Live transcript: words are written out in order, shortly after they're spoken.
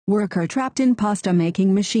Worker trapped in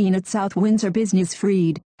pasta-making machine at South Windsor business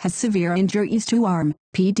freed, has severe injuries to arm,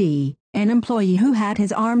 PD. An employee who had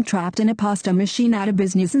his arm trapped in a pasta machine at a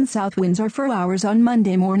business in South Windsor for hours on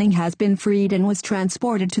Monday morning has been freed and was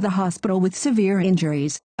transported to the hospital with severe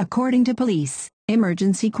injuries, according to police.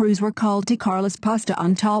 Emergency crews were called to Carla's Pasta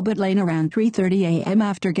on Talbot Lane around 3:30 a.m.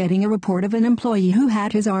 after getting a report of an employee who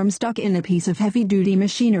had his arm stuck in a piece of heavy-duty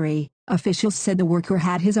machinery. Officials said the worker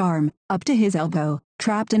had his arm, up to his elbow,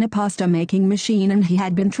 trapped in a pasta-making machine and he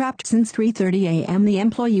had been trapped since 3:30 a.m. The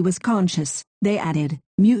employee was conscious, they added.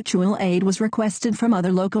 Mutual aid was requested from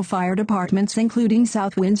other local fire departments including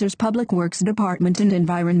South Windsor's Public Works Department and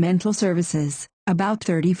Environmental Services. About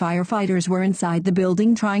 30 firefighters were inside the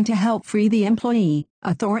building trying to help free the employee,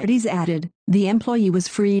 authorities added. The employee was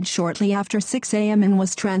freed shortly after 6 a.m. and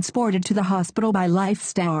was transported to the hospital by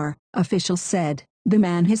Lifestar, officials said. The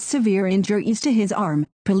man has severe injuries to his arm,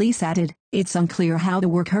 police added. It's unclear how the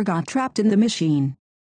worker got trapped in the machine.